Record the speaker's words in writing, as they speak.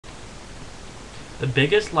The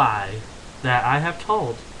biggest lie that I have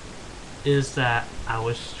told is that I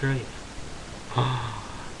was straight.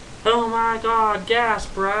 Oh my god,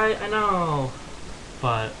 gasp, right? I know.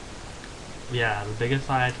 But, yeah, the biggest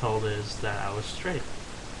lie I told is that I was straight.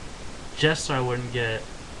 Just so I wouldn't get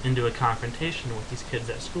into a confrontation with these kids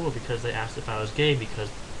at school because they asked if I was gay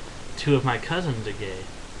because two of my cousins are gay.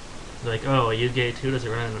 They're like, oh, are you gay too? Does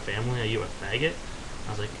it run in the family? Are you a faggot?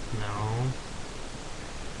 I was like, no.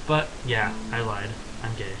 But, yeah, I lied.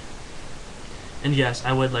 I'm gay. And yes,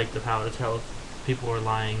 I would like the power to tell if people were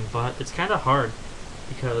lying, but it's kind of hard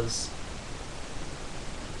because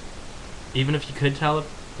even if you could tell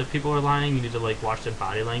if people were lying, you need to like watch their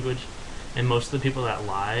body language, and most of the people that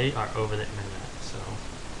lie are over the internet. So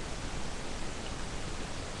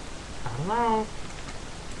I don't know.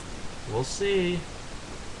 We'll see.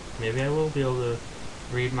 Maybe I will be able to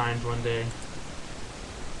read minds one day.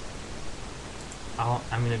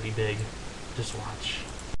 I'm gonna be big. Just watch.